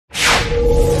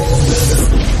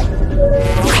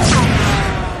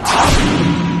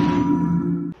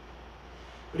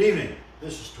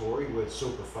with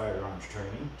SOPA Firearms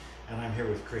Training, and I'm here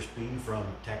with Chris Bean from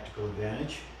Tactical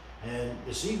Advantage. And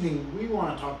this evening, we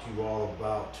want to talk to you all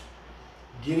about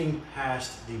getting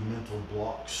past the mental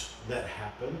blocks that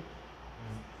happen,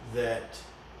 that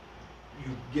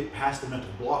you get past the mental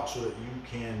blocks so that you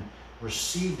can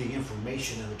receive the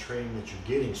information and the training that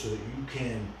you're getting so that you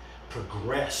can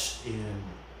progress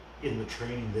in the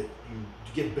training, that you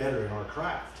get better in our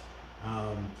craft.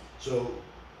 So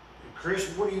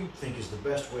Chris, what do you think is the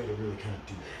best way to really kind of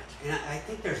do that? And I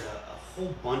think there's a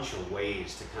whole bunch of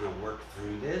ways to kind of work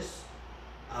through this,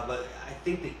 but I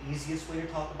think the easiest way to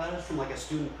talk about it is from like a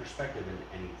student perspective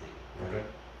in anything, right? Okay.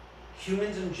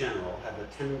 Humans in general have a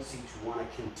tendency to want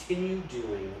to continue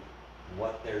doing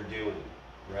what they're doing,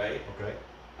 right? Okay.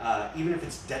 Even if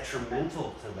it's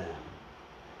detrimental to them.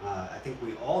 I think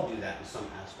we all do that in some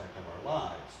aspect of our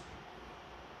lives.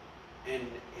 And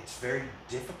it's very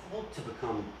difficult to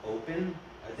become open.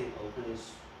 I think open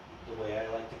is the way I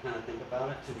like to kind of think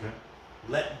about it, to Okay.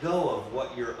 let go of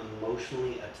what you're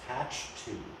emotionally attached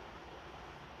to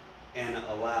and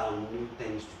allow new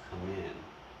things to come in.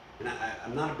 And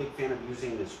I'm not a big fan of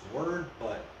using this word,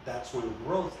 but that's when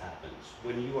growth happens,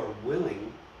 when you are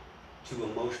willing to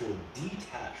emotionally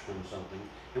detach from something.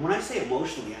 And when I say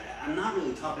emotionally, I'm not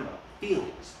really talking about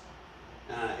feelings.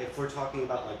 If we're talking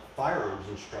about like firearms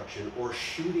instruction or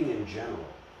shooting in general,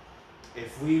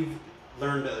 if we've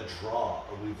learned a draw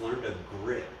or we've learned a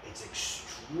grip, it's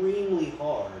extremely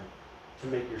hard to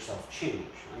make yourself change.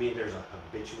 I mean, there's a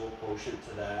habitual quotient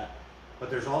to that, but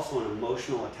there's also an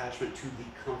emotional attachment to the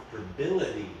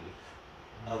comfortability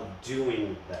of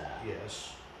doing that.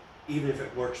 Yes. Even if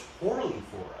it works poorly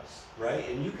for us, right?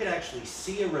 And you could actually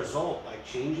see a result by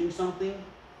changing something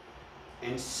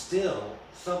and still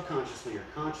subconsciously or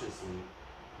consciously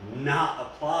not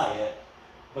apply it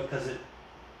because it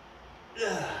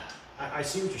I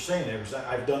see what you're saying there, because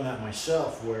I've done that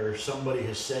myself, where somebody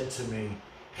has said to me,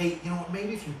 hey, you know what,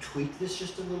 maybe if you tweak this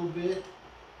just a little bit,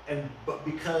 but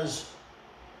because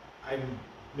I'm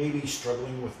maybe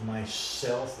struggling with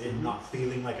myself and not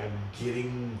feeling like I'm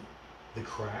getting the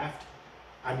craft,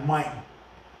 I might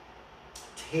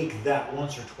take that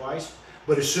once or twice,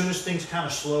 but as soon as things kind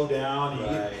of slow down,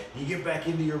 you get back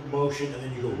into your motion, and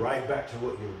then you go right back to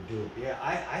what you were doing. Yeah,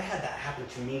 I had that happen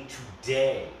to me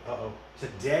today.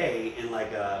 Today, in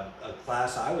like a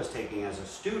class I was taking as a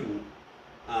student,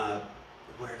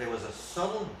 where there was a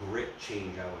subtle grip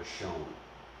change I was shown.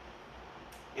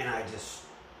 And I just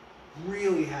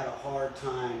really had a hard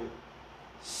time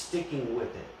sticking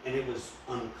with it. And it was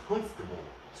uncomfortable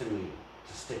to me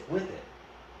to stick with it.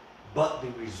 But the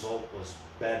result was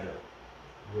better.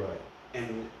 Right.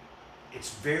 And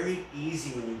it's very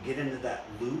easy when you get into that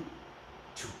loop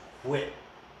to quit,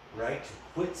 right? To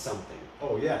quit something.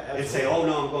 Oh yeah, absolutely. And say, oh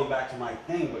no, I'm going back to my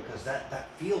thing because that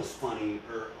feels funny,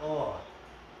 or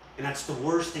and that's the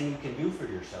worst thing you can do for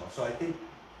yourself. So I think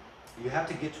you have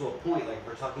to get to a point, like if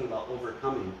we're talking about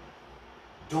overcoming,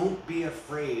 don't be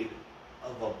afraid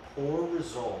of a poor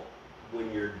result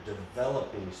when you're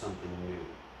developing something new.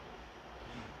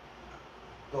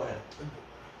 Go ahead.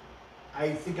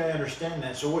 I think I understand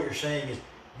that. So what you're saying is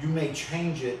you may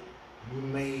change it, you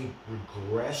may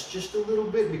regress just a little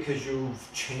bit because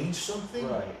you've changed something.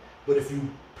 Right. But if you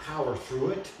power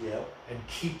through it Yep. and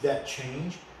keep that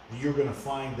change, you're going to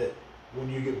find that when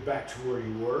you get back to where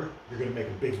you were, you're going to make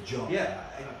a big jump. Yeah.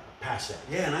 Past that.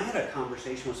 Yeah, and I had a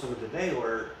conversation with someone today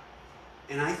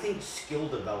and I think skill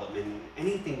development in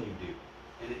anything you do,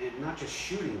 and not just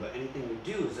shooting, but anything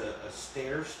you do is a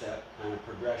stair-step kind of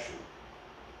progression.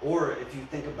 Or if you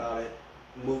think about it,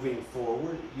 moving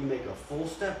forward, you make a full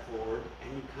step forward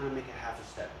and you kind of make a half a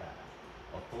step back.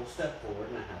 A full step forward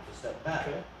and a half a step back.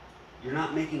 Okay. You're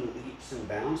not making leaps and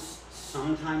bounds.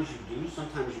 Sometimes you do,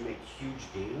 sometimes you make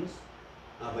huge gains,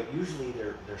 but usually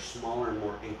they're smaller and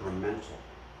more incremental.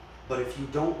 But if you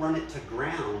don't run it to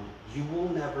ground, you will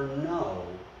never know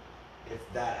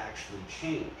if that actually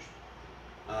changed.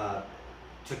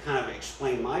 To kind of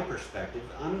explain my perspective,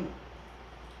 I'm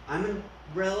a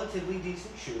relatively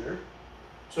decent shooter.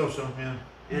 So, yeah.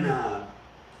 And,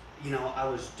 I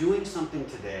was doing something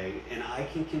today, and I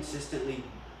can consistently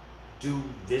do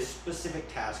this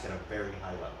specific task at a very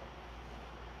high level.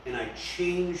 And I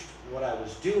changed what I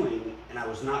was doing, and I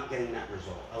was not getting that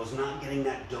result. I was not getting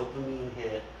that dopamine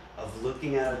hit of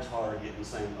looking at a target and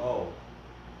saying, oh,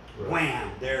 Right.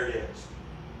 wham, there it is.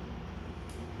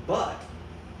 But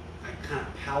I kind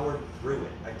of powered through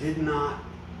it. I did not,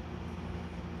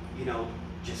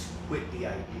 just quit the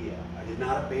idea. I did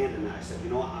not abandon it. I said,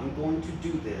 I'm going to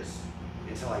do this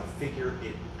until I figure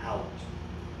it out.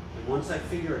 And once I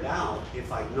figure it out,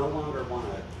 if I no longer want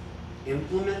to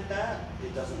implement that,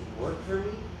 it doesn't work for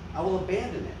me, I will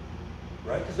abandon it,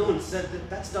 right? Because no one said that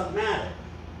that's dogmatic.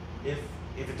 If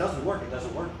it doesn't work, it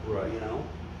doesn't work, Right. you know?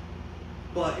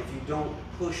 But if you don't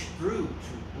push through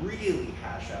to really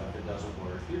hash out if it doesn't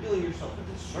work, you're doing yourself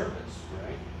a disservice,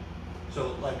 right?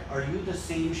 So, like, are you the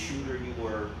same shooter you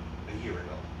were a year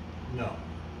ago? No.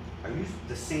 Are you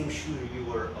the same shooter you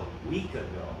were a week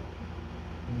ago?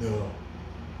 No.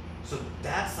 So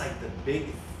that's like the big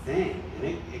thing, and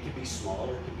it could be small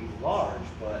or it could be large,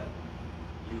 but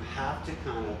you have to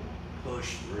kind of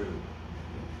push through.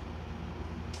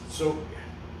 So,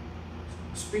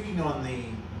 speaking on the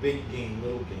big game,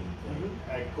 little game thing,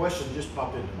 a question just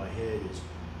popped into my head is,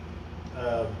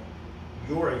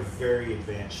 you're a very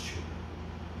advanced shooter.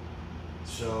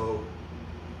 So,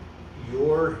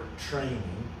 your training,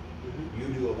 you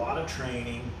do a lot of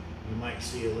training, you might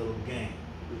see a little game.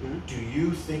 Do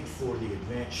you think for the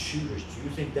advanced shooters, do you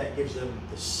think that gives them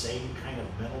the same kind of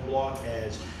mental block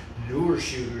as newer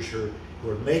shooters who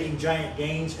are making giant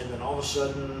gains and then all of a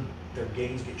sudden their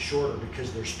gains get shorter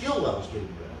because their skill level's getting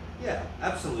better? Yeah,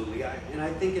 absolutely. And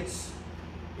I think this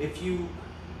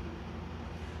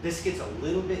gets a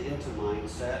little bit into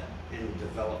mindset and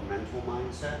developmental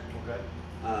mindset. Okay.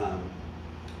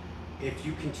 If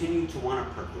you continue to want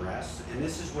to progress, and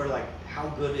this is where, like, how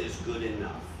good is good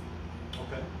enough?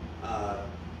 Okay.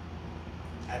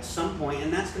 At some point,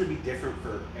 and that's going to be different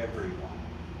for everyone,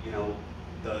 you know,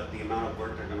 the amount of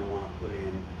work they're going to want to put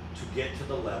in to get to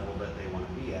the level that they want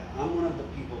to be at. I'm one of the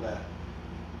people that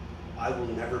I will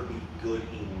never be good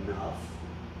enough.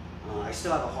 I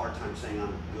still have a hard time saying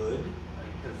I'm good,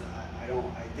 because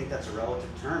I think that's a relative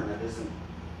term that isn't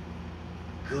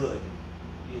good,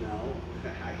 you know.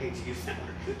 I hate to use that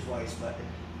word good twice, but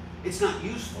it's not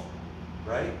useful,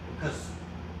 right? Because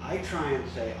I try and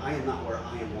say, I am not where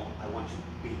I want to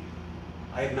be.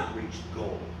 I have not reached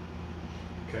goal.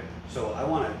 Okay. So I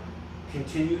want to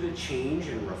continue to change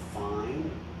and refine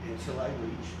until I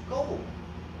reach goal.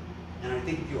 And I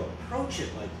think if you approach it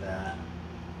like that,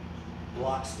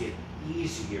 blocks get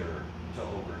easier to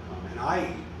overcome. And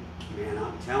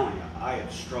I'm telling you, I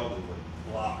have struggled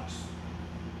with blocks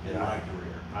in my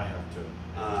career. I have to.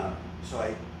 So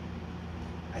I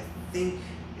think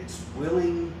it's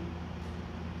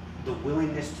the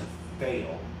willingness to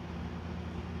fail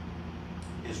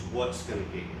is what's going to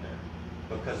get you there.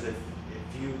 Because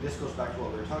this goes back to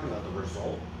what we were talking about, the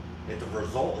result. If the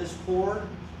result is poor,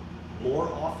 more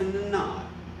often than not,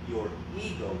 your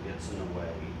ego gets in the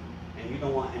way, and you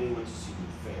don't want anyone to see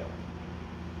you fail.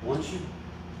 Once you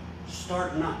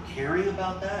start not caring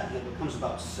about that, and it becomes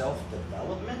about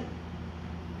self-development,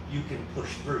 you can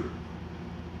push through.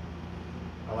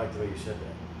 I like the way you said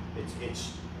that.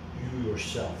 It's you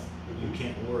yourself. You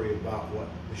can't worry about what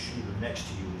the shooter next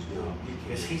to you is doing. No, you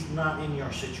Because can't. he's not in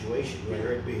your situation,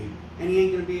 whether it be. And he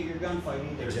ain't going to be at your gunfight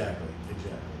either. Exactly.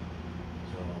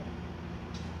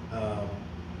 So,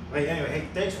 anyway, hey,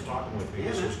 thanks for talking with me. Yeah,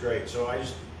 This man. was great. So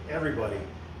everybody,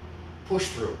 push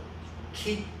through.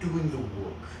 Keep doing the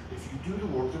work. If you do the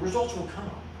work, the results will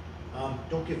come.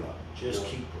 Don't give up. Just No.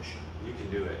 keep pushing. You can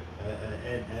do it.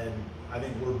 And I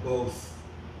think we're both,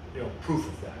 proof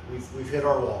of that. We've hit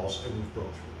our walls and we've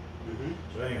broke through.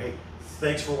 So anyway,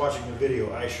 thanks for watching the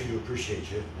video. I sure do appreciate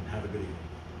you, and have a good evening.